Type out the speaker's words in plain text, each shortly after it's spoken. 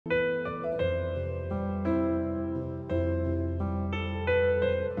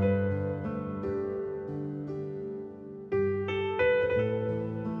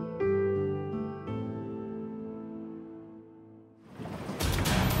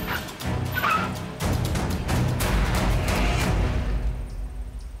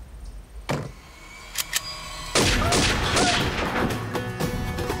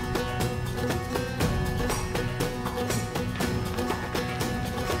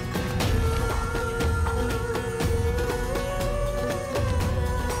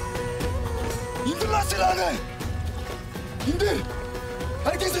silahını! İndir!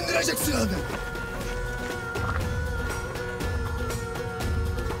 Herkes indirecek silahını!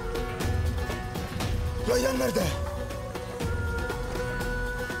 Reyyan nerede?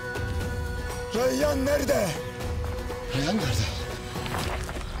 Reyyan nerede? Reyyan nerede?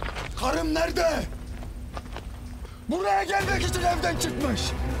 Karım nerede? Buraya gelmek için evden çıkmış.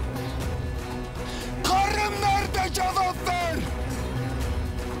 Karım nerede? Cevap ver!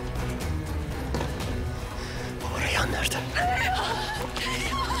 Baba Reyyan nerede?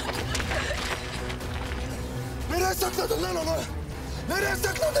 Nereye sakladın lan onu? Nereye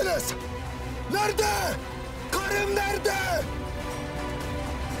sakladınız? Nerede? Karım nerede?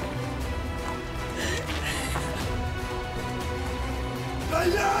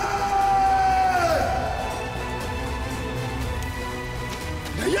 Reyyan!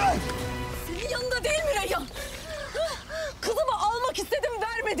 Reyyan! Senin yanında değil mi Reyyan? Kızımı almak istedim,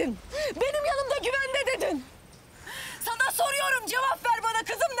 vermedin. Benim yanımda güvende dedin. Sana soruyorum, cevap ver bana,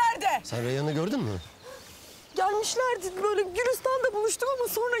 kızım nerede? Sen Reyyan'ı gördün mü? Gelmişlerdi, böyle Gülistan'da buluştuk ama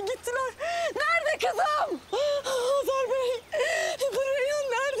sonra gittiler. Nerede kızım? Hazar Bey, bu Reyyan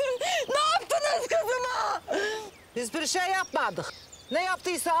nerede? Ne yaptınız kızıma? Biz bir şey yapmadık. Ne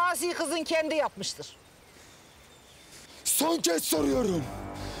yaptıysa asi kızın kendi yapmıştır. Son kez soruyorum.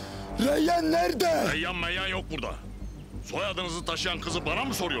 Reyyan nerede? Reyyan meyyan yok burada. Soyadınızı taşıyan kızı bana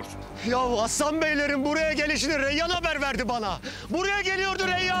mı soruyorsun? Ya Aslan Beylerin buraya gelişini Reyyan haber verdi bana. Buraya geliyordu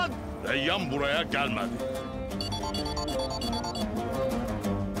Reyyan. Reyyan buraya gelmedi.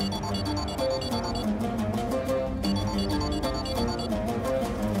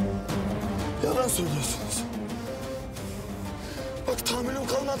 Yalan söylüyorsunuz. Bak tahammülüm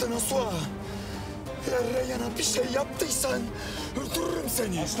kalmadı Nasuh'a. Eğer Reyyan'a bir şey yaptıysan öldürürüm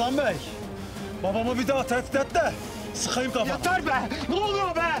seni. Aslan Bey, babamı bir daha tehdit et de sıkayım kafamı. Yeter be! Ne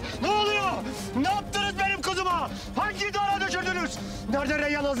oluyor be? Ne oluyor? Ne yaptınız benim kızıma? Hangi idara düşürdünüz? Nerede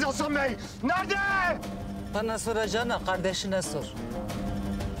Reyyan Aslan Bey? Nerede? Bana soracağına kardeşine sor.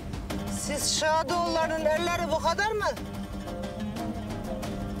 Siz Şadoğulları'nın elleri bu kadar mı?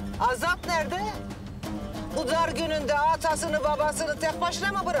 Azap nerede? Bu dar gününde atasını babasını tek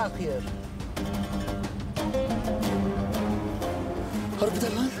başına mı bırakıyor?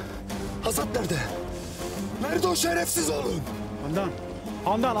 Harbiden lan. Hazat nerede? Nerede o şerefsiz oğlum?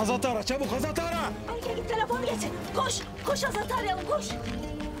 Handan Azat'ı ara, çabuk Azat'ı ara. Ay git telefonu getir. Koş, koş Hazar'ı arayalım, koş.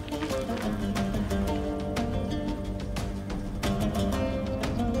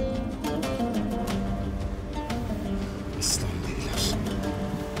 İslam değiller.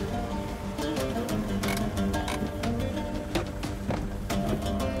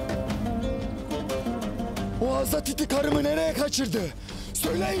 O Hazat iti karımı nereye kaçırdı?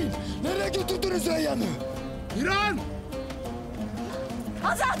 Söyleyin, nereye götürdünüz Reyyan'ı? Miran!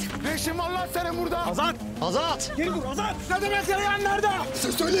 Hazar! Ne işin var lan senin burada? Azat! Azat! Geri dur Azat! Ne demek Reyyan nerede?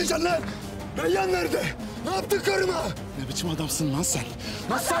 Sen söyleyeceksin lan! Reyyan nerede? Ne yaptın karıma? Ne biçim adamsın lan sen?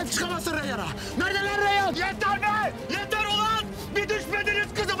 Nasıl sahip çıkamazsın Reyyan'a? Nerede lan Reyyan? Yeter be! Yeter ulan! Bir düşmediniz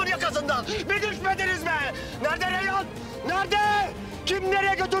kızımın yakasından! Bir düşmediniz be! Nerede Reyyan? Nerede? Kim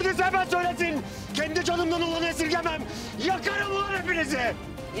nereye götürdüyse hemen söylesin! Kendi canımdan olanı esirgemem! Yakarım ulan hepinizi!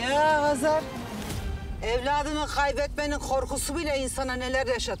 Ya Hazar, evladını kaybetmenin korkusu bile insana neler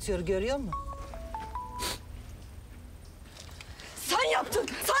yaşatıyor görüyor musun? Sen yaptın,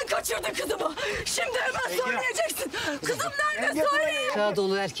 sen kaçırdın kızımı. Şimdi hemen söyleyeceksin. Kızım nerede söyle.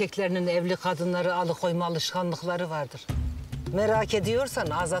 Şadoğlu erkeklerinin evli kadınları alıkoyma alışkanlıkları vardır. Merak ediyorsan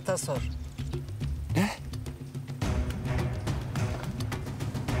Azat'a sor. Ne?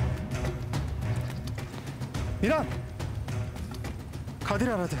 Miran. Kadir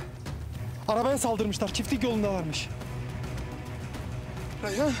aradı. Arabaya saldırmışlar, çiftlik yolundalarmış.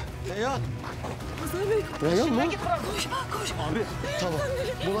 Reyyan? Reyyan! Hazar Bey, Reyyan mı? koş, koş. Abi tamam.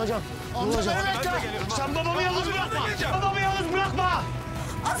 Bulacağım. Bulacağım. Sen babamı yalnız bırakma. Babamı yalnız bırakma.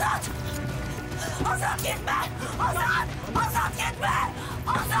 Azat! Azat gitme! Azat! Azat gitme!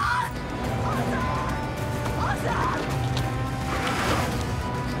 Azat! Azat!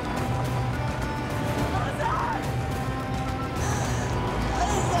 Azat!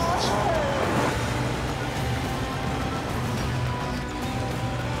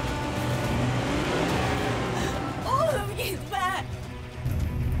 Oğlum gitme!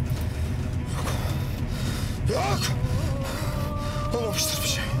 Yok! Olmamıştır bir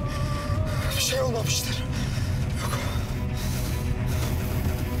şey. Bir şey olmamıştır. Yok.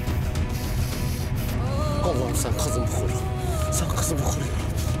 Allah'ım sen kızımı koru. Sen kızımı koru.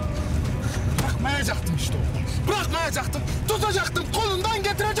 Bırakmayacaktım işte onu. Bırakmayacaktım. Tutacaktım. Kolundan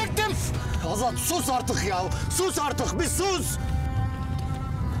getirecektim. Azat sus artık ya. Sus artık bir sus.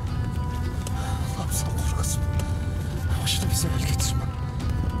 Allah'ım sen kızım. Başını bize el getirme.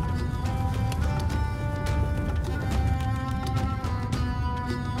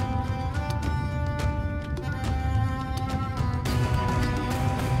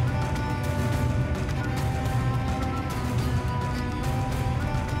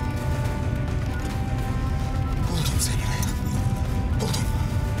 Buldum seni Reyyan. Buldum.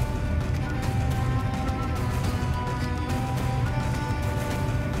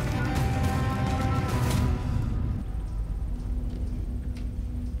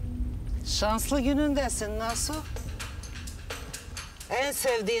 Şanslı günündesin Nasuh. En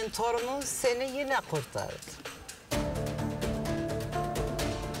sevdiğin torunun seni yine kurtardı.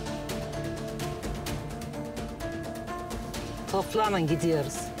 Toplanın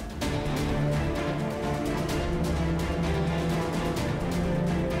gidiyoruz.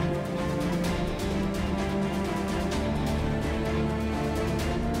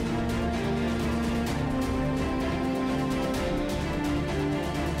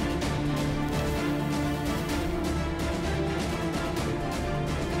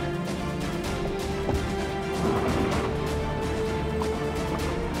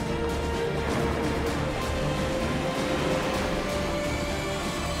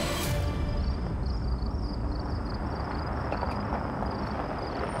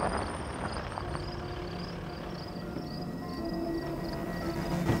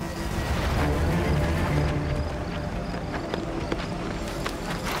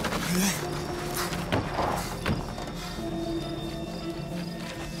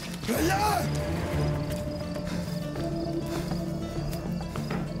 Reyyan!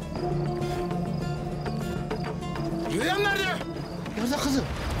 Reyyan nerede? Nerede kızım?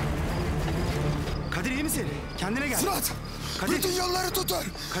 Kadir iyi misin? Kendine gel. Fırat! Kadir. Bütün yolları tutun.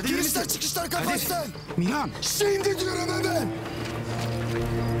 Kadir, iyi Girişler misin? çıkışlar Kadir. kapatsın. Miran. Şimdi diyorum hemen.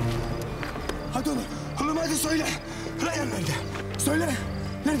 Hadi oğlum hadi söyle. Reyyan nerede? Söyle.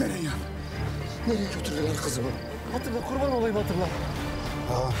 Nerede Reyyan? Nereye götürdüler kızımı? Hatırla, kurban olayım hatırla.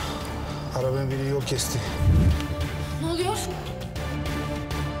 Arabanın biri yol kesti. Ne oluyor?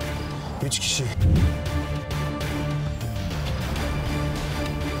 3 kişi.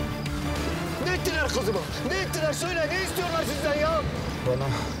 Ne ettiler kızıma? Ne ettiler? Söyle, ne istiyorlar sizden ya?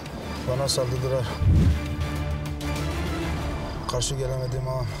 Bana saldırdılar. Karşı gelemedim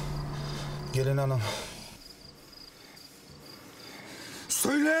ağam. Gelin hanım.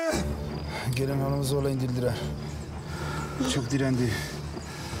 Söyle. Gelin hanımı zorla indirdiler. Çok direndi.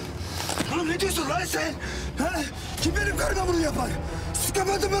 Oğlum ne diyorsun lan sen? Ha? Kim benim karıma bunu yapar?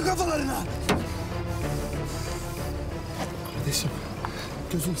 Sıkamadın mı kafalarına? Kardeşim,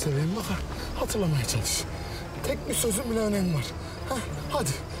 gözüm seveyim bak. Hatırlamaya çalış. Tek bir sözüm bile önem var. Ha? Hadi.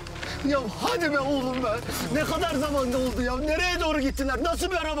 Ya hadi be oğlum be. Ne kadar zamanda oldu ya? Nereye doğru gittiler?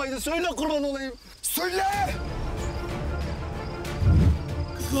 Nasıl bir arabaydı? Söyle kurban olayım. Söyle!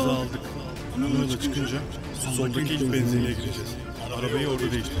 Kızı aldık. Ana yola çıkınca soldaki ilk benzinliğe gireceğiz. Arabayı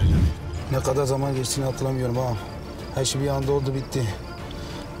orada değiştireceğiz. Ne kadar zaman geçtiğini hatırlamıyorum ağam. Her şey bir anda oldu bitti.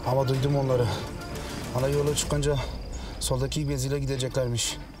 Ama duydum onları. Ana yola çıkınca soldaki benzinliğe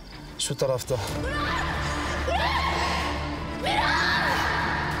gideceklermiş. Şu tarafta.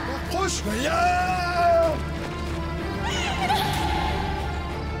 Koş! Reyyan!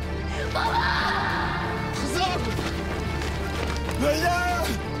 Kızım! Reyyan!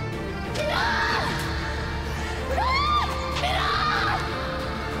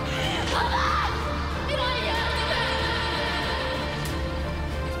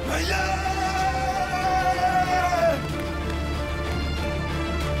 Reyyan!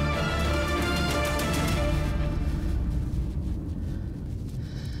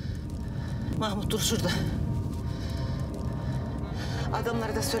 Mahmut dur şurada.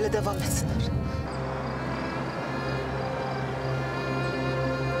 Adamlara da söyle devam etsinler.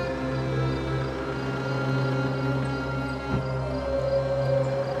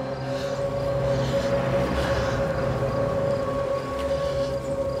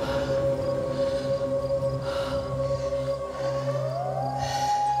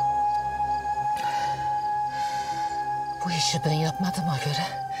 Bu işi ben yapmadığıma göre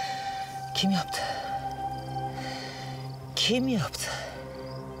kim yaptı? Kim yaptı?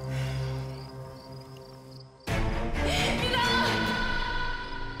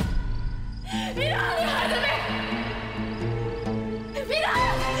 Miran yardım et!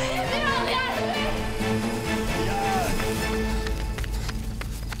 Miran! Miran yardım et!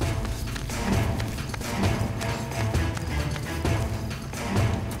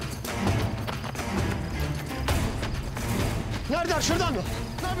 Nereden? Şuradan mı?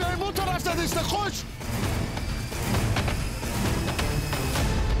 Ne bileyim bu tarafta da işte koş!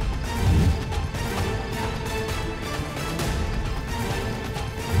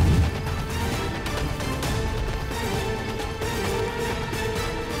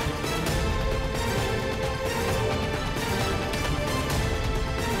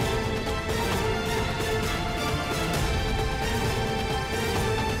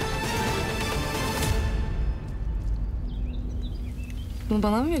 Bunu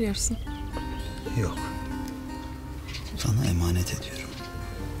bana mı veriyorsun? Yok. Sana emanet ediyorum.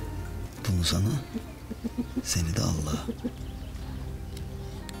 Bunu sana, seni de Allah'a.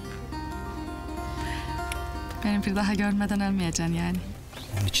 Beni bir daha görmeden ölmeyeceksin yani.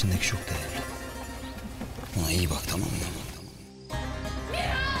 Onun içindeki çok değerli. Ona iyi bak, tamam mı?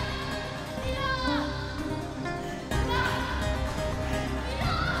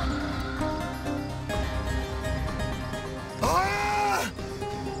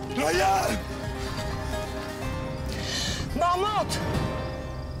 Reyyan! Mahmut!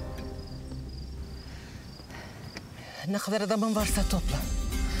 Ne kadar adamın varsa topla.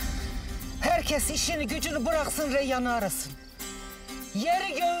 Herkes işini gücünü bıraksın, Reyyan'ı arasın. Yeri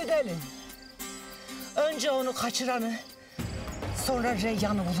göğü delin. Önce onu kaçıranı, sonra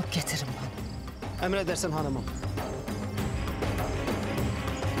Reyyan'ı bulup getirin bana. Emredersin hanımım.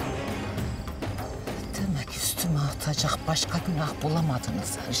 Demek üstüme atacak başka günah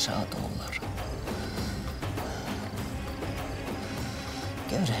bulamadınız Herşadoğulları.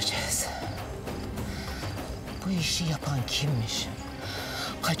 Göreceğiz. Bu işi yapan kimmiş?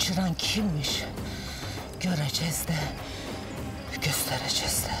 Kaçıran kimmiş? Göreceğiz de,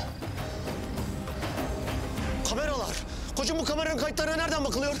 göstereceğiz de. Kameralar. Koçum bu kameranın kayıtlarına nereden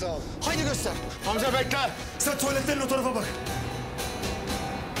bakılıyor? Tamam. Haydi göster. Amca bekle. Sen tuvaletlerin o tarafa bak.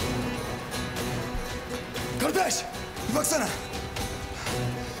 Kardeş, bir baksana.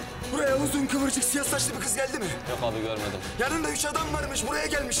 Buraya uzun kıvırcık siyah saçlı bir kız geldi mi? Yok abi görmedim. Yanında 3 adam varmış, buraya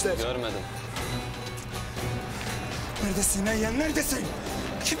gelmişler. Görmedim. Neredesin Reyyan, neredesin?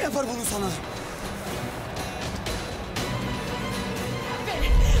 Kim yapar bunu sana?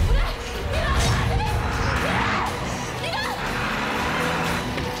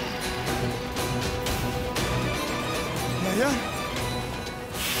 Reyyan!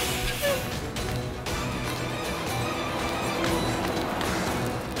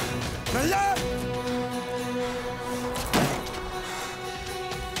 Reyyan!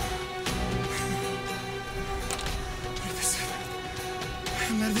 Neredesin?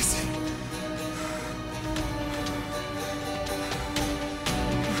 Neredesin?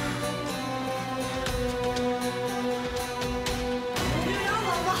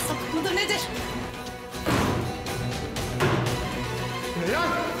 Allah sapık mıdır nedir? Reyyan!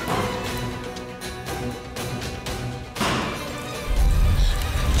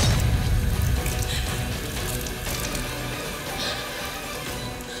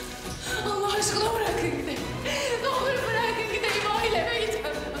 Allah aşkına bırakın gideyim. Ne olur bırakın gideyim, aileme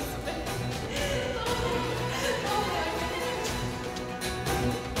gidemem.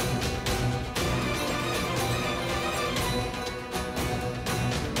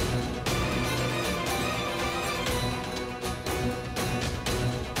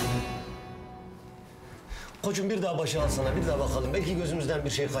 Koçum bir daha başı alsana, bir daha bakalım. Belki gözümüzden bir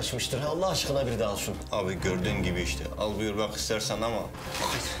şey kaçmıştır. Allah aşkına bir daha al şunu. Abi gördüğün gibi işte. Al buyur bak istersen ama.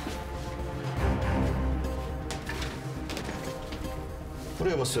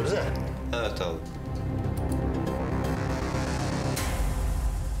 Buraya basıyoruz ha. Evet abi.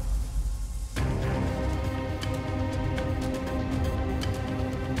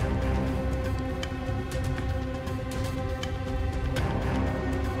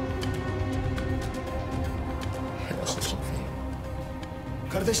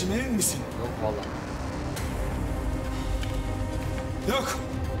 Kardeşim emin misin? Yok vallahi. Yok.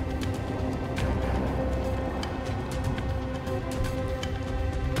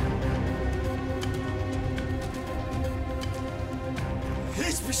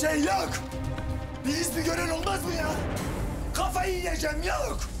 Hiçbir şey yok. Bir iz bir gören olmaz mı ya? Kafayı yiyeceğim,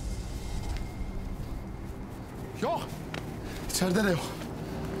 yok. Yok. İçeride de yok.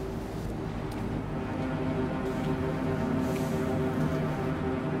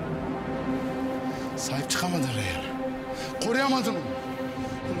 Sahip çıkamadın Reyyan. Koruyamadın onu.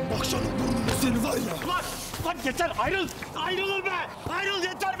 Oğlum bak canım burnumda seni var ya. Lan yeter, ayrıl! Ayrılın be! Ayrıl,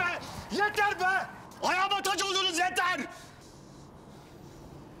 yeter be! Yeter be! Ayağıma taç oldunuz, yeter!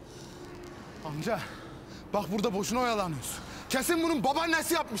 Amca, bak burada boşuna oyalanıyoruz. Kesin bunun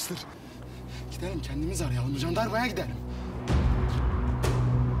babaannesi yapmıştır. Gidelim kendimiz arayalım, jandarmaya gidelim.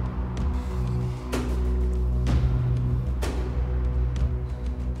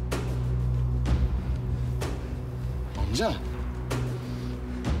 Amca.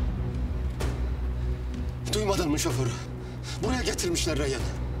 Duymadın mı şoförü? Buraya getirmişler Reyyan'ı.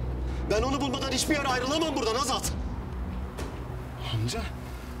 Ben onu bulmadan hiçbir yere ayrılamam buradan Azat. Amca,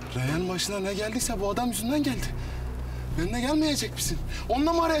 Reyyan'ın başına ne geldiyse bu adam yüzünden geldi. Benimle gelmeyecek misin?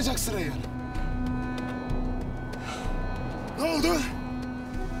 Onunla mı arayacaksın Reyyan'ı? Ne oldu?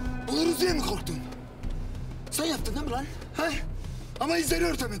 Buluruz diye mi korktun? Sen yaptın değil mi lan? He? Ama izleri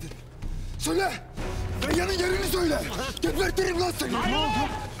örtemedin. Söyle. Reyyan'ın yerini söyle. Gebertirim lan seni. Ne oldu?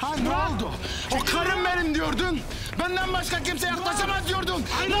 Ha ne oldu? O karım benim diyordun. Benden başka kimse yaklaşamaz diyordun.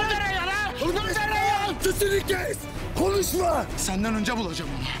 Nerede Reyyan ha? Nerede Reyyan? Sesini kes. Konuşma. Senden önce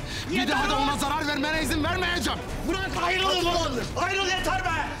bulacağım onu. Bir daha da ona zarar vermene izin vermeyeceğim. Bırak ayrılın lan. Ayrıl yeter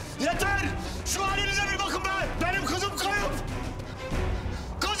be. Yeter. Şu halinize bir bakın be. Benim kızım kayıp.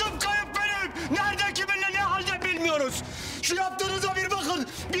 Kızım kayıp benim. Nerede, kiminle, ne halde bilmiyoruz. Şu yaptığınıza bir bakın.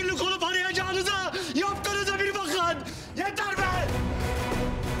 Birlik olup arayacağınıza yaptığınıza bir bakın. Yeter be.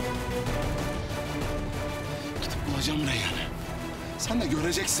 Gidip bulacağım Reyyan'ı. Sen de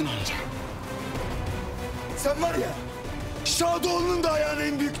göreceksin amca. Sen var ya, Sadoglu'nun da ayağına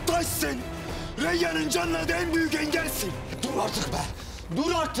en büyük taşsın. Reyyan'ın canına da en büyük engelsin. Dur artık be.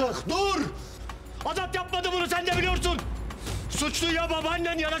 Dur artık, dur. Azat yapmadı bunu, sen de biliyorsun. Suçlu ya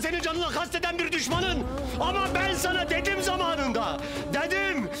babaannen ya da senin canına kasteden bir düşmanın. Ama ben sana dedim zamanında.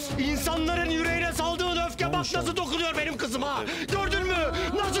 Dedim. İnsanların yüreğine saldığın öfke bak nasıl dokunuyor benim kızıma. Gördün mü?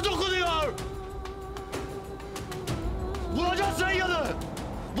 Nasıl dokunuyor? Bulacağız Reyyan'ı.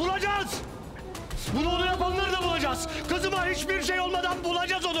 Bulacağız. Bunu onu yapanları da bulacağız. Kızıma hiçbir şey olmadan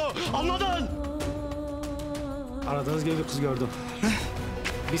bulacağız onu. Anladın? Aradığınız gibi bir kız gördüm.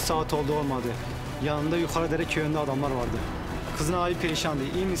 Bir saat oldu olmadı. Yanında yukarı dere köyünde adamlar vardı. Kızın hali perişandı.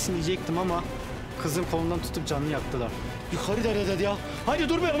 İyi misin diyecektim ama kızın kolundan tutup canını yaktılar. Yukarı dere dedi ya. Hadi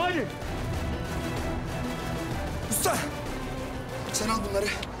durmayalım hadi. Usta! Sen al bunları.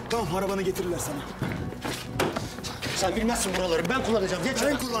 Tamam, arabanı getirirler sana. Sen bilmezsin buraları. Ben kullanacağım. Geç Ben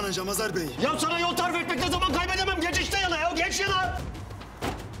yana. kullanacağım Hazar Bey. Ya sana yol tarif etmekte zaman kaybedemem. Geç işte yana ya. Geç yana.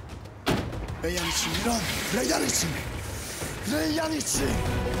 Reyyan için Miran. Reyyan için. Reyyan için.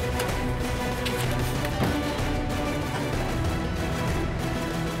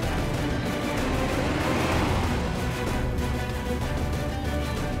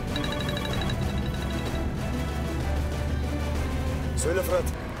 Söyle Fırat.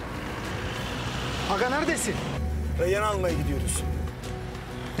 Aga neredesin? Reyyan'ı almaya gidiyoruz.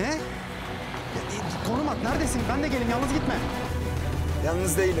 Ne? Konum at, neredesin? Ben de geleyim, yalnız gitme.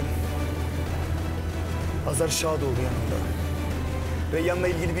 Yalnız değilim. Hazar Şadoğlu yanımda. Reyyan'la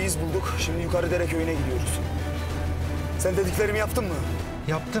ilgili bir iz bulduk. Şimdi yukarı dere köyüne gidiyoruz. Sen dediklerimi yaptın mı?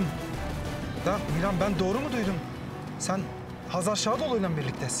 Yaptım. Da Miran, ben doğru mu duydum? Sen Hazar Şadoğlu'yla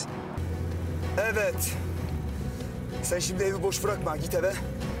birliktesin. Evet. Sen şimdi evi boş bırakma. Git eve.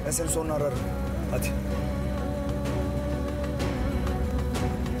 Ben seni sonra ararım. Hadi.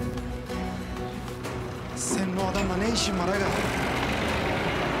 Senin o adamla ne işin var aga?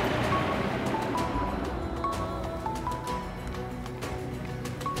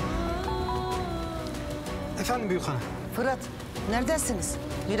 Efendim büyük hanım? Fırat, neredesiniz?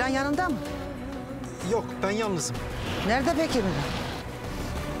 Miran yanında mı? Yok, ben yalnızım. Nerede peki Miran?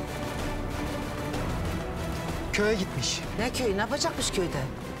 Köye gitmiş. Ne köyü? Ne yapacakmış köyde?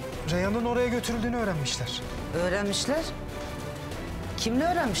 Reyyan'ın oraya götürüldüğünü öğrenmişler. Öğrenmişler. Kimle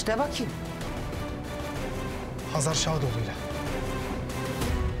öğrenmiş de bakayım. Hazar Şadoğlu'yla.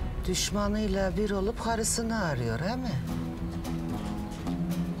 Düşmanıyla bir olup karısını arıyor, he mi?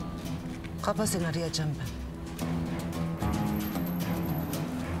 Kapa, seni arayacağım ben.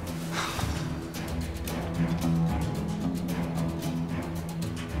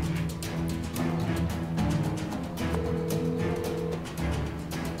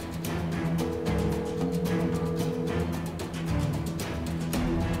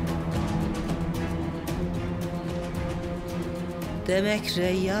 Demek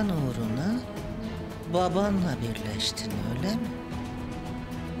Reyyan uğruna babanla birleştin, öyle mi?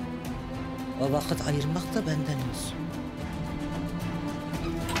 O vakit ayırmak da benden olsun.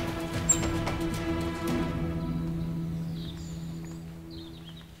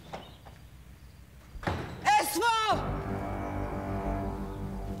 Esma!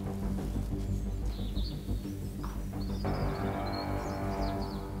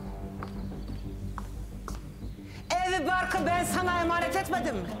 Evi barkı ben sana emanet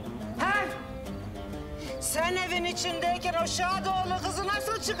etmedim mi? Ha? Sen evin içindeyken o Şadoğlu kızı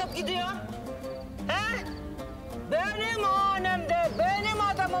nasıl çıkıp gidiyor? Ha? Benim hanemde, benim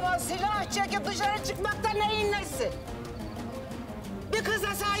adamıma silah çekip dışarı çıkmakta neyin nesi? Bir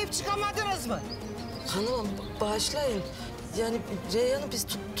kıza sahip çıkamadınız mı? Hanımım bağışlayın. Yani Reyyan'ı biz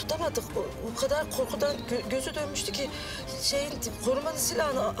tutamadık. O kadar korkudan gözü dönmüştü ki korumalı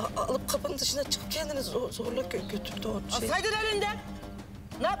silahını alıp kapının dışına çıkıp kendini zorla götürdü o şey. Alsaydın elinden.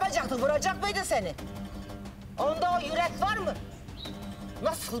 Ne yapacaktı? Vuracak mıydı seni? Onda o yürek var mı?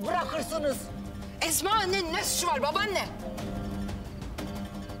 Nasıl bırakırsınız? Esma annenin ne suçu var babaanne?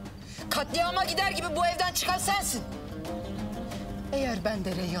 Katliama gider gibi bu evden çıkan sensin. Eğer ben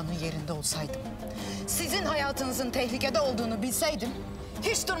de Reyyan'ın yerinde olsaydım, sizin hayatınızın tehlikede olduğunu bilseydim,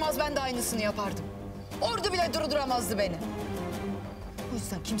 hiç durmaz ben de aynısını yapardım. Ordu bile durduramazdı beni. Bu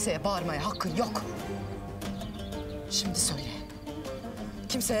yüzden kimseye bağırmaya hakkın yok. Şimdi söyle,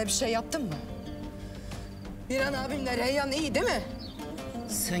 kimseye bir şey yaptın mı? Miran abimle Reyyan iyi değil mi?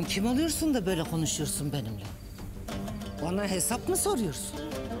 Sen kim oluyorsun da böyle konuşuyorsun benimle? Bana hesap mı soruyorsun?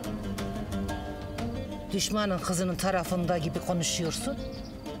 Düşmanın kızının tarafında gibi konuşuyorsun.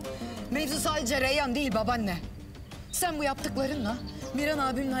 Mevzu sadece Reyyan değil babaanne. Sen bu yaptıklarınla Miran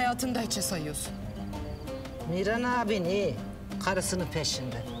abinin hayatını da hiçe sayıyorsun. Miran abin iyi, karısının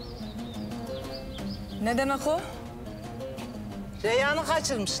peşinde. Ne demek o? Reyyan'ı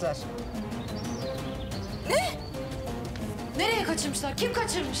kaçırmışlar. Ne? Nereye kaçırmışlar? Kim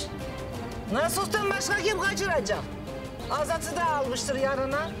kaçırmış? Nasuh'tan başka kim kaçıracak? Azat'ı da almıştır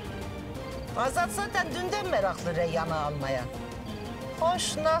yanına. Azat zaten dünden meraklı Reyyan'ı almaya.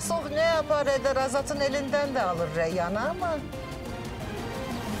 Hoş Nasuh ne yapar eder Azat'ın elinden de alır Reyyan'ı ama...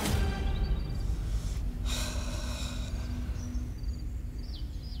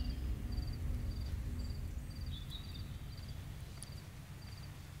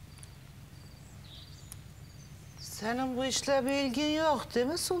 Senin bu işle bir ilgin yok değil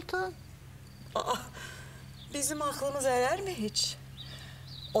mi Sultan? Aa, bizim aklımız erer mi hiç?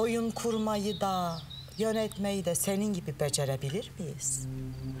 Oyun kurmayı da, yönetmeyi de senin gibi becerebilir miyiz?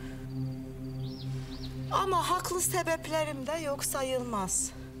 Ama haklı sebeplerim de yok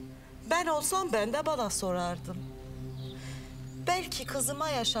sayılmaz. Ben olsam ben de bana sorardım. Belki kızıma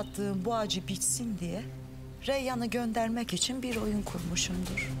yaşattığım bu acı bitsin diye Reyyan'ı göndermek için bir oyun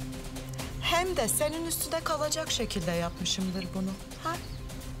kurmuşumdur. Hem de senin üstüne kalacak şekilde yapmışımdır bunu. Ha?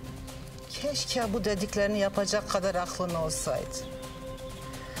 Keşke bu dediklerini yapacak kadar aklın olsaydı.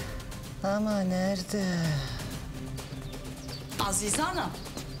 Ama nerede? Azize Hanım.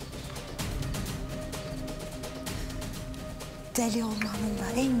 Deli olmanın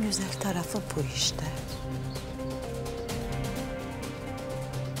da en güzel tarafı bu işte.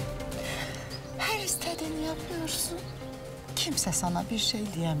 Her istediğini yapıyorsun. Kimse sana bir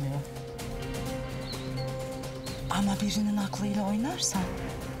şey diyemiyor. Ama birinin aklıyla oynarsan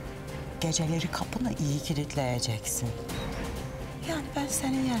geceleri kapını iyi kilitleyeceksin. Yani ben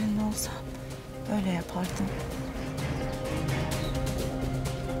senin yerinde olsam öyle yapardım.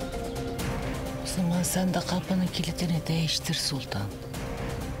 O zaman sen de kapının kilidini değiştir Sultan.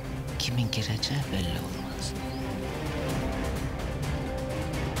 Kimin gireceği belli olmaz.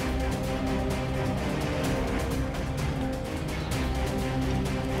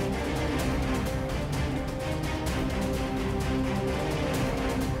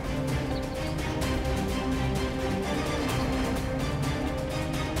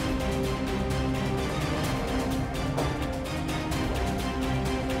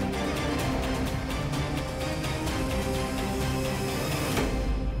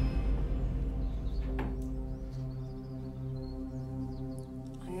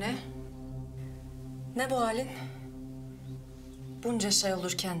 Ne bu halin? Bunca şey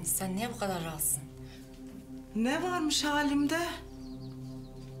olurken sen niye bu kadar rahatsın? Ne varmış halimde?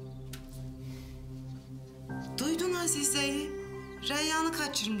 Duydun Azize'yi. Reyyan'ı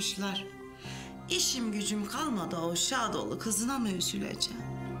kaçırmışlar. İşim gücüm kalmadı o Şadolu kızına mı üzüleceğim?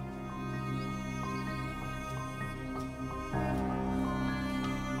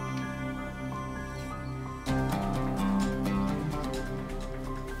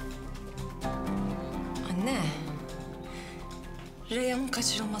 Anne, Reyyan'ın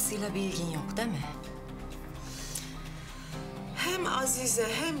kaçırılmasıyla bir ilgin yok değil mi? Hem Azize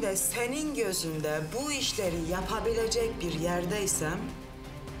hem de senin gözünde bu işleri yapabilecek bir yerdeysem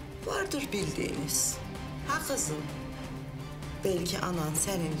vardır bildiğiniz. Ha kızım? Belki anan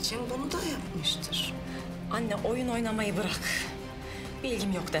senin için bunu da yapmıştır. Anne oyun oynamayı bırak. Bir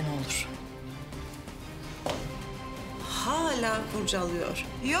ilgim yok de ne olur. Hala kurcalıyor.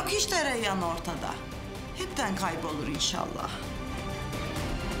 Yok işte Reyyan ortada. Hepten kaybolur inşallah.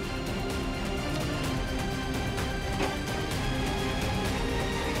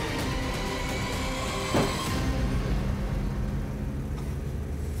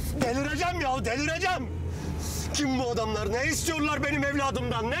 Delireceğim ya, delireceğim. Kim bu adamlar? Ne istiyorlar benim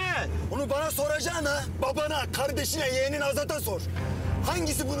evladımdan, ne? Onu bana soracağına, babana, kardeşine, yeğenin Azat'a sor.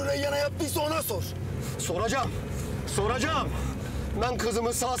 Hangisi bunu Reyyan'a yaptıysa ona sor. Soracağım, soracağım. Ben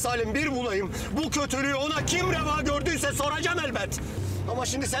kızımı sağ salim bir bulayım. Bu kötülüğü ona kim reva gördüyse soracağım elbet. Ama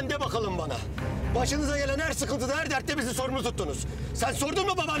şimdi sen de bakalım bana. Başınıza gelen her sıkıntıda, her dertte bizi sorumlu tuttunuz. Sen sordun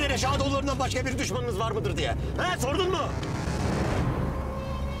mu babaannene Şadoğullarından başka bir düşmanınız var mıdır diye? He, sordun mu?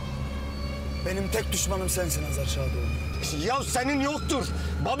 Benim tek düşmanım sensin Hazar Şadoğlu. Ya senin yoktur.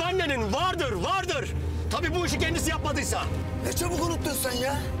 Babaannenin vardır. Tabii bu işi kendisi yapmadıysa. Ne çabuk unuttun sen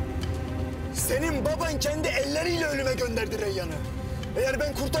ya? Senin baban kendi elleriyle ölüme gönderdi Reyyan'ı. Eğer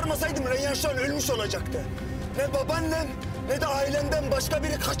ben kurtarmasaydım Reyyan şu an ölmüş olacaktı. Ne babaannem ne de ailemden başka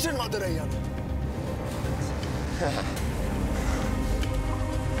biri kaçırmadı Reyyan'ı.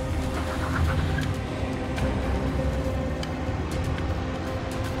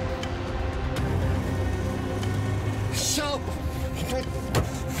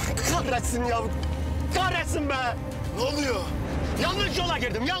 Kahretsin ya. Kahretsin be. Ne oluyor? Yanlış yola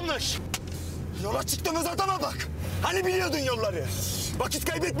girdim, yanlış. Yola çıktığımız adama bak. Hani biliyordun yolları? Vakit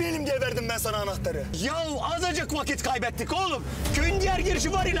kaybetmeyelim diye verdim ben sana anahtarı. Ya azıcık vakit kaybettik oğlum. Köyün diğer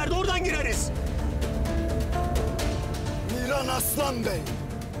girişi var ileride, oradan gireriz. Miran Aslan Bey.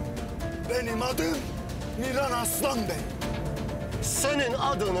 Benim adım Miran Aslan Bey. Senin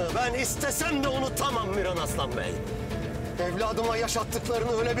adını ben istesem de unutamam Miran Aslan Bey. Evladıma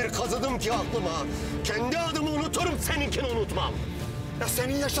yaşattıklarını öyle bir kazıdım ki aklıma. Kendi adımı unuturum, seninkini unutmam. Ya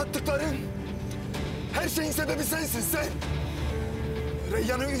senin yaşattıkların, her şeyin sebebi sensin sen.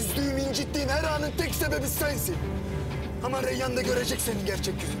 Reyyan'ı üzdüğüm, incittiğim her anın tek sebebi sensin. Ama Reyyan da görecek senin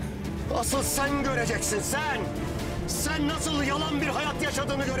gerçek yüzünü. Asıl sen göreceksin, sen. Sen nasıl yalan bir hayat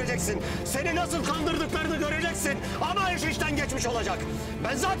yaşadığını göreceksin. Seni nasıl kandırdıklarını göreceksin. Ama iş işten geçmiş olacak.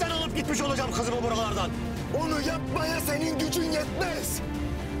 Ben zaten alıp gitmiş olacağım kızımı buralardan. Onu yapmaya senin gücün yetmez.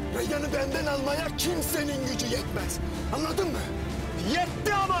 Reyyan'ı benden almaya kimsenin gücü yetmez. Anladın mı?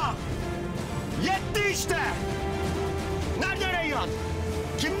 Yetti ama. Yetti işte. Nerede Reyyan?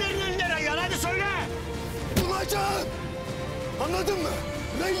 Kimlerin elinde Reyyan? Hadi söyle. Bulacağım. Anladın mı?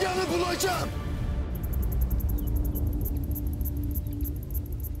 Reyyan'ı bulacağım.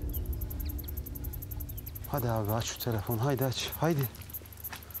 Hadi abi aç şu telefonu. Haydi aç. Haydi.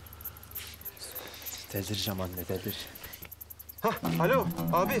 Delireceğim anne, delir. Hah, alo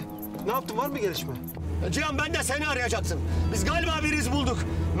abi. Ne yaptın? Var mı gelişme? Cihan, ben de seni arayacaktım. Biz galiba bir iz bulduk.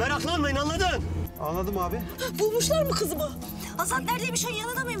 Meraklanmayın, anladın? Anladım abi. Bulmuşlar mı kızımı? Hazar neredeymiş, onun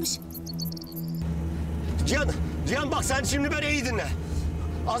yanında mıymış? Cihan bak sen şimdi beni iyi dinle.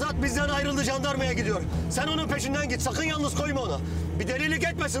 Azat bizden ayrıldı, jandarmaya gidiyor. Sen onun peşinden git, sakın yalnız koyma onu. Bir delilik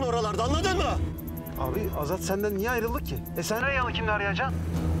etmesin oralarda, anladın mı? Abi Azat senden niye ayrıldık ki? Sen Reyyan'ı kimle arayacaksın?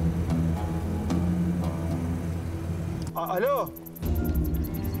 Alo.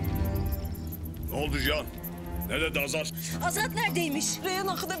 Ne oldu Cihan? Ne dedi Hazar? Azat neredeymiş? Reyyan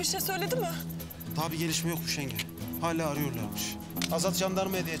hakkında bir şey söyledi mi? Daha bir gelişme yokmuş yenge. Hala arıyorlarmış. Azat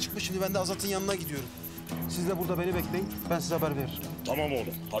jandarmaya diye çıkmış. Şimdi ben de Azat'ın yanına gidiyorum. Siz de burada beni bekleyin. Ben size haber veririm. Tamam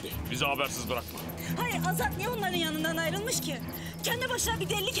oğlum, hadi. Bizi habersiz bırakma. Hayır, Azat niye onların yanından ayrılmış ki? Kendi başına bir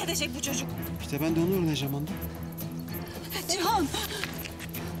delilik edecek bu çocuk. İşte ben de onu öğreneceğim anda. Cihan!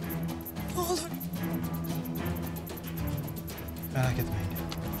 Ne olur. Merak etmeyin.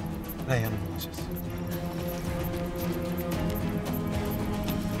 Reyyan'ı bulacağız.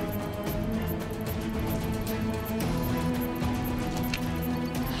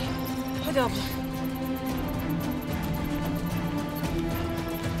 Hadi abla.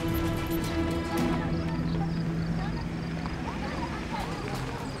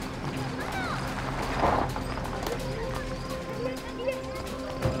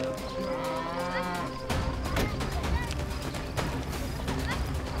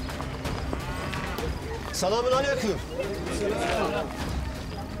 Selamünaleyküm.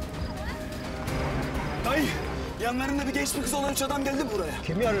 Dayı, yanlarında bir genç bir kız olan üç adam geldi buraya.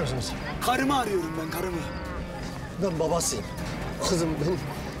 Kimi arıyorsunuz? Karımı arıyorum ben, karımı. Ben babasıyım.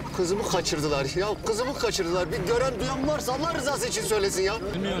 Kızımı kaçırdılar. Ya kızımı kaçırdılar. Bir gören duyan varsa Allah rızası için söylesin ya.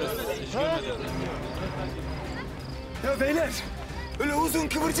 Bilmiyoruz. Hiç görmedim. Ya beyler, öyle uzun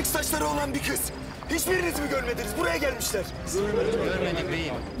kıvırcık saçları olan bir kız. Hiçbiriniz mi görmediniz? Buraya gelmişler. Görmedik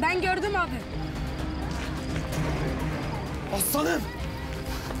beyim. Ben gördüm abi. Aslanım!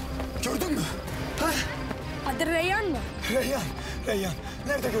 Gördün mü? Ha? Adı Reyyan mı? Reyyan.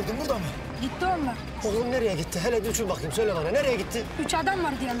 Nerede gördün? Burada mı? Gitti onlar. Oğlum nereye gitti? Hele bir uçur bakayım. Söyle bana. Nereye gitti? 3 adam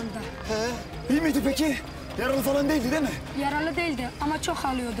vardı yanımda. İyi miydi peki? Yaralı falan değildi değil mi? Yaralı değildi ama çok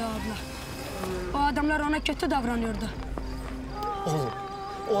ağlıyordu abla. O adamlar ona kötü davranıyordu. Oğlum,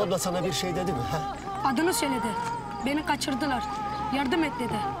 o abla sana bir şey dedi mi? Ha? Adını söyledi. Beni kaçırdılar. Yardım et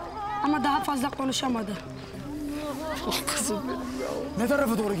dedi. Ama daha fazla konuşamadı. Kızım benim ya. Ne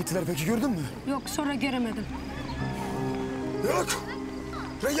tarafa doğru gittiler peki? Gördün mü? Yok, sonra göremedim. Yok.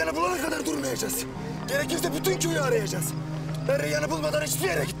 Reyyan'ı bulana kadar durmayacağız. Gerekirse bütün köyü arayacağız. Ben Reyyan'ı bulmadan hiçbir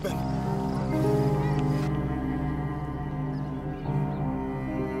yere gitmem.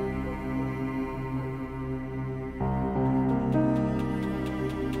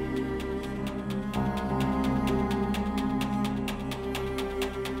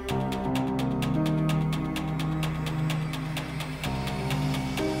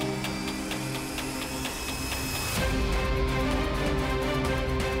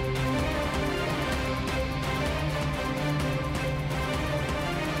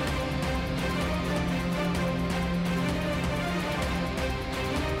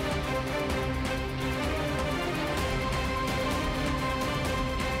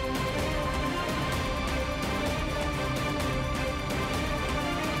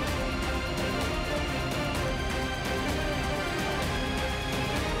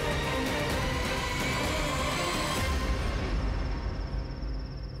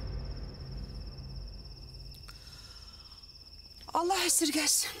 Allah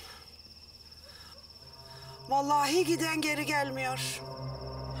esirgesin. Vallahi giden geri gelmiyor.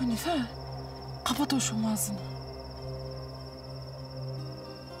 Hanife, kapat o şunun ağzını.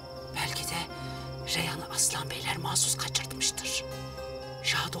 Belki de Reyyan'ı Aslan Beyler mahsus kaçırtmıştır.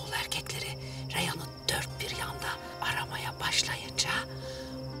 Şadoğlu erkekleri Reyyan'ı dört bir yanda aramaya başlayınca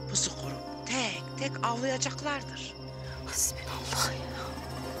pusu kurup tek tek avlayacaklardır. Hasbinallah ya.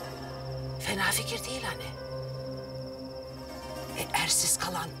 Fena fikir değil hani. Ersiz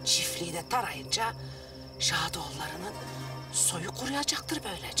kalan çiftliği de tarayınca Şadoğullarının soyu kuruyacaktır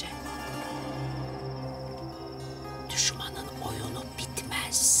böylece. Düşmanın oyunu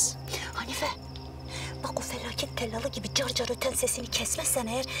bitmez. Hanife, bak o felaket tellalı gibi car car öten sesini kesmezsen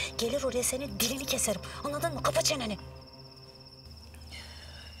eğer gelir oraya senin dilini keserim. Anladın mı? Kapa çeneni.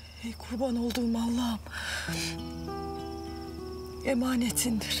 Ey kurban olduğum Allah'ım.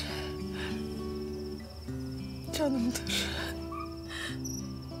 Emanetindir. Canımdır.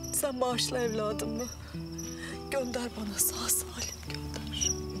 Sen bağışla evladımı. Gönder bana sağ salim gönder.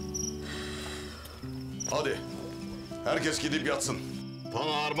 Hadi. Herkes gidip yatsın. Tan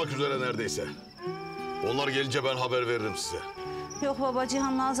ağarmak üzere neredeyse. Onlar gelince ben haber veririm size. Yok baba,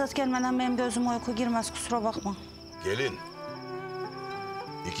 Cihan'la Azat gelmeden benim gözüm uyku girmez, kusura bakma. Gelin.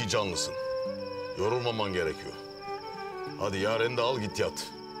 İki canlısın. Yorulmaman gerekiyor. Hadi Yaren'i de al git yat.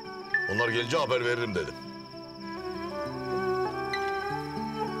 Onlar gelince haber veririm dedim.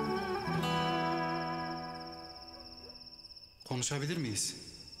 Konuşabilir miyiz?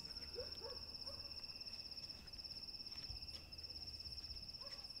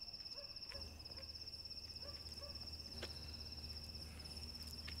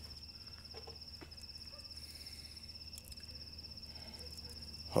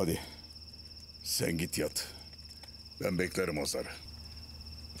 Hadi. Sen git yat. Ben beklerim Hazar'ı.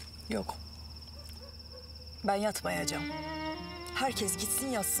 Yok. Ben yatmayacağım. Herkes gitsin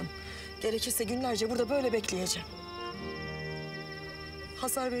yatsın. Gerekirse günlerce burada böyle bekleyeceğim.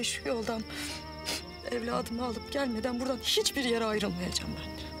 Hazar Bey şu yoldan evladımı alıp gelmeden buradan hiçbir yere ayrılmayacağım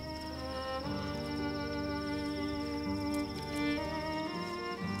ben.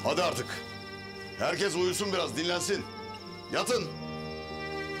 Hadi artık. Herkes uyusun biraz, dinlensin. Yatın.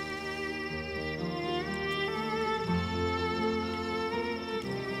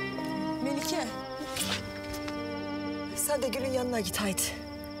 Melike. Sen de Gül'ün yanına git haydi.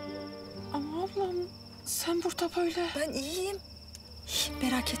 Ama ablam sen burada böyle. Ben iyiyim.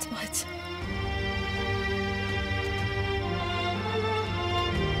 Merak etme hadi.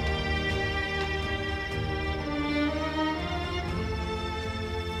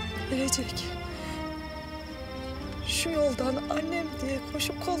 Gelecek. Şu yoldan annem diye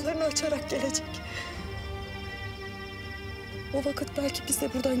koşup kollarını açarak gelecek. O vakit belki biz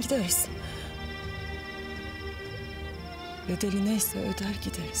de buradan gideriz. Bedeli neyse öder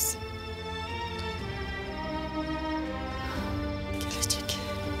gideriz. Gelecek.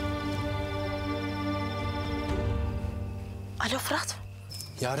 Alo Fırat.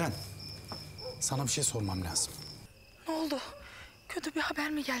 Yaren, sana bir şey sormam lazım. Ne oldu? Kötü bir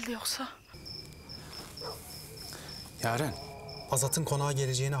haber mi geldi yoksa? Yaren, Azat'ın konağa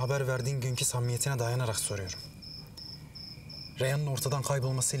geleceğine haber verdiğin günkü samimiyetine dayanarak soruyorum. Reyyan'ın ortadan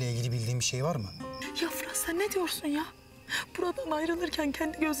kaybolmasıyla ilgili bildiğin bir şey var mı? Ya Fırat sen ne diyorsun ya? Buradan ayrılırken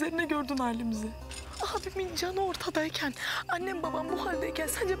kendi gözlerine gördün halimizi. Abimin canı ortadayken, annem babam bu haldeyken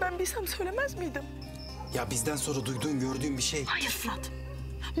sence ben bilsem söylemez miydim? Ya bizden sonra duyduğun, gördüğün bir şey... Hayır Fırat.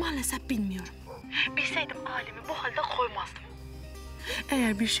 Maalesef bilmiyorum. Bilseydim alemi bu halde koymazdım.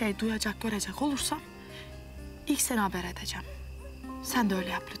 Eğer bir şey duyacak, görecek olursam ilk seni haber edeceğim. Sen de öyle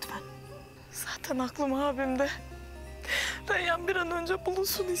yap lütfen. Zaten aklım abimde. Reyyan bir an önce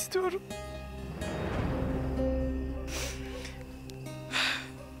bulunsun istiyorum.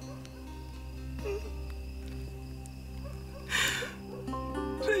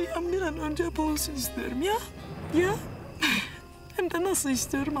 Reyyan bir an önce bulunsun istiyorum ya. Ya. Hem de nasıl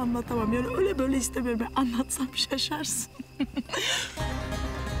istiyorum anlatamam. Yani öyle böyle istemiyorum. Ben anlatsam şaşarsın.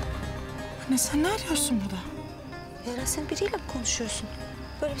 Anne sen ne arıyorsun burada? Yaren sen biriyle mi konuşuyorsun?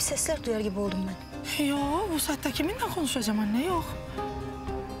 Böyle bir sesler duyar gibi oldum ben. Yok bu saatte kiminle konuşacağım anne yok.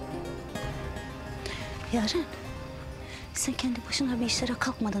 Yaren sen kendi başına bir işlere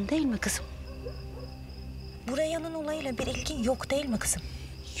kalkmadın değil mi kızım? Bu Reyyan'ın olayıyla bir ilgin yok değil mi kızım?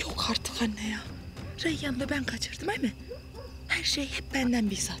 Yok artık anne ya. Reyyan'ı da ben kaçırdım değil mi? Her şey hep benden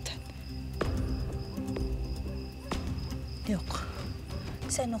bir zaten. Yok.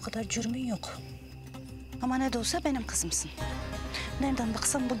 Senin o kadar cürmün yok. Ama ne de olsa benim kızımsın. Nereden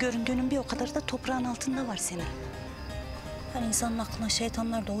baksan bu göründüğünün bir o kadar da toprağın altında var senin. Hani insanın aklına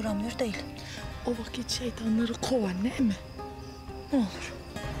şeytanlar da uğramıyor değil. O vakit şeytanları kov anne mi? Ne olur.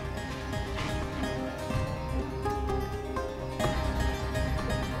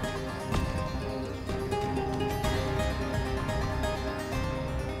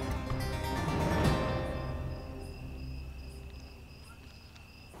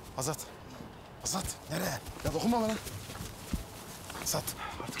 Azat. Azat nereye? Ya dokunma bana. Azat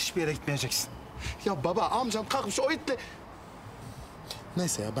artık hiçbir yere gitmeyeceksin. Ya baba amcam kalkmış o itle.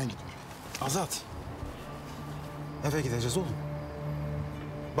 Neyse ya ben gidiyorum. Azat. Eve gideceğiz oğlum.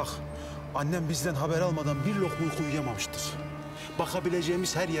 Bak annem bizden haber almadan bir lokma uyku uyuyamamıştır.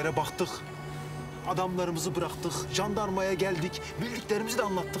 Bakabileceğimiz her yere baktık. Adamlarımızı bıraktık. Jandarmaya geldik. Bildiklerimizi de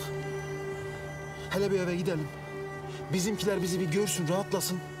anlattık. Hele bir eve gidelim. Bizimkiler bizi bir görsün,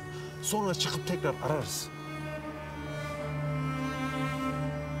 rahatlasın. Sonra çıkıp tekrar ararız.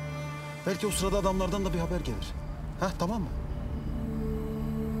 Belki o sırada adamlardan da bir haber gelir. Ha tamam mı?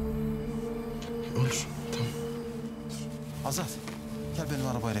 Olur tamam. Azat gel benim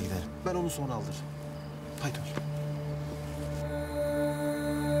arabayla gidelim. Ben onu sonra aldırırım. Haydi oğlum.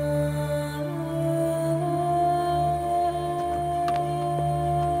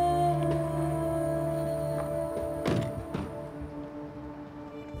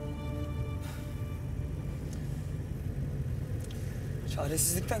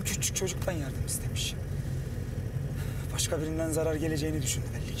 Çaresizlikten küçük çocuktan yardım istemiş. Başka birinden zarar geleceğini düşündü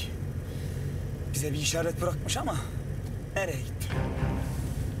belli ki. Bize bir işaret bırakmış ama nereye gitti?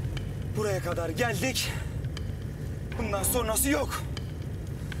 Buraya kadar geldik. Bundan sonrası yok.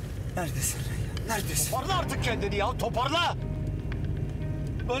 Neredesin Reyyan? Neredesin? Toparla artık kendini ya, toparla!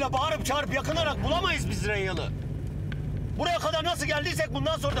 Böyle bağırıp çağırıp yakınarak bulamayız biz Reyyan'ı. Buraya kadar nasıl geldiysek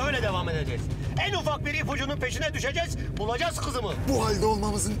bundan sonra da öyle devam edeceğiz. En ufak bir ipucunun peşine düşeceğiz, bulacağız kızımı. Bu halde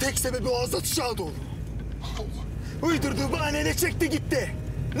olmamızın tek sebebi o Azat Şadoğlu. Uydurduğu bahaneyle çekti gitti.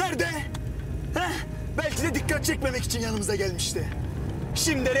 Nerede? Heh, belki de dikkat çekmemek için yanımıza gelmişti.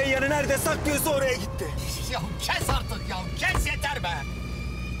 Şimdi Reyyan'ı nerede saklıyorsa oraya gitti. Ya kes artık ya, kes yeter be!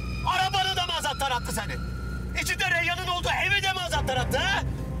 Arabanı da mı Azat tarattı senin? İçinde Reyyan'ın olduğu evi de mi Azat tarattı ha?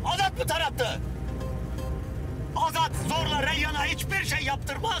 Azat mı tarattı? Azat zorla Reyyan'a hiçbir şey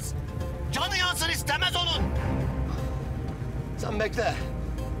yaptırmaz. Canı yansın istemez onun. Sen bekle.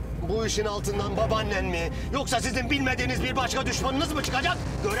 Bu işin altından babaannen mi yoksa sizin bilmediğiniz bir başka düşmanınız mı çıkacak?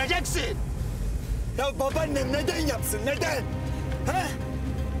 Göreceksin. Ya babaannem neden yapsın, neden? He?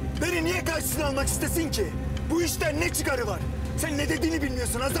 Beni niye karşısına almak istesin ki? Bu işten ne çıkarı var? Sen ne dediğini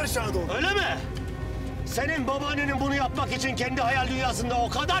bilmiyorsun Hazar Şadoğlu. Öyle mi? Senin babaannenin bunu yapmak için kendi hayal dünyasında o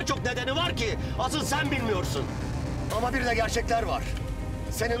kadar çok nedeni var ki asıl sen bilmiyorsun. Ama bir de gerçekler var.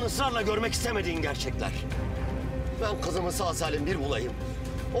 Senin ısrarla görmek istemediğin gerçekler. Ben kızımı sağ salim bir bulayım.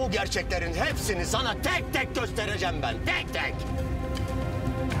 O gerçeklerin hepsini sana tek tek göstereceğim ben. Tek tek.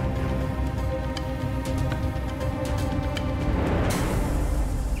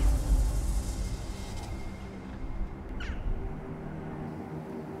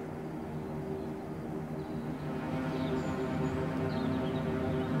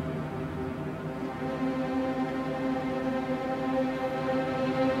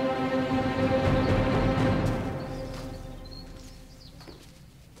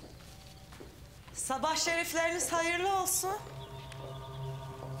 Sabah şerifleriniz hayırlı olsun.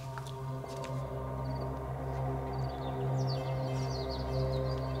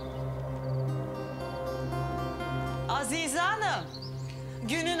 Azize Hanım,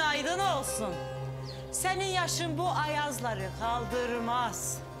 günün aydın olsun. Senin yaşın bu ayazları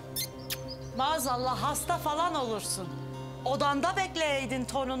kaldırmaz. Maazallah hasta falan olursun. Odanda bekleyeydin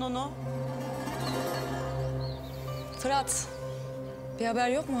torununu. Fırat, bir haber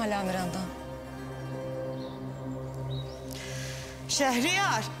yok mu hala Miran'dan?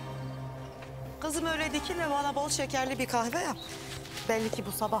 Şehriyar. Kızım öyle dikilme, bana bol şekerli bir kahve yap. Belli ki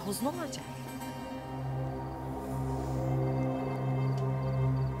bu sabah uzun olacak.